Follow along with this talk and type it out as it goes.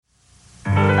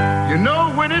You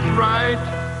know when it's right.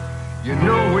 You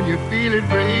know when you feel it,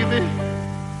 baby.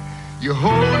 You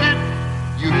hold it,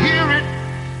 you hear it,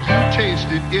 you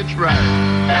taste it, it's right.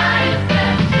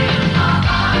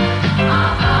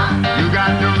 You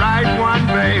got the right one,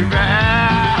 baby.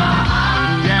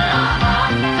 Yeah.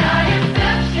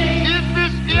 If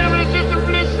this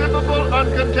irresistibly sippable,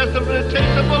 uncontestably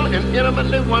tasteable, and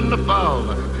intimately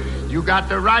wonderful, you got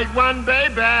the right one,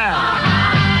 baby.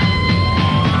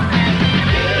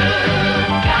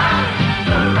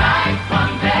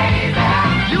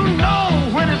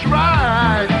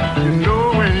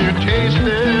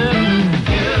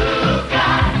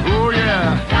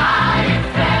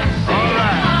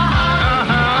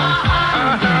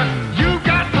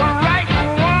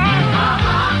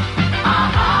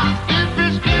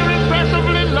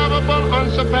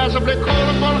 Unsurpassably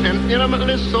quotable and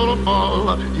intimately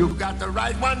soulful. You've got the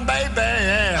right one,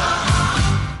 baby.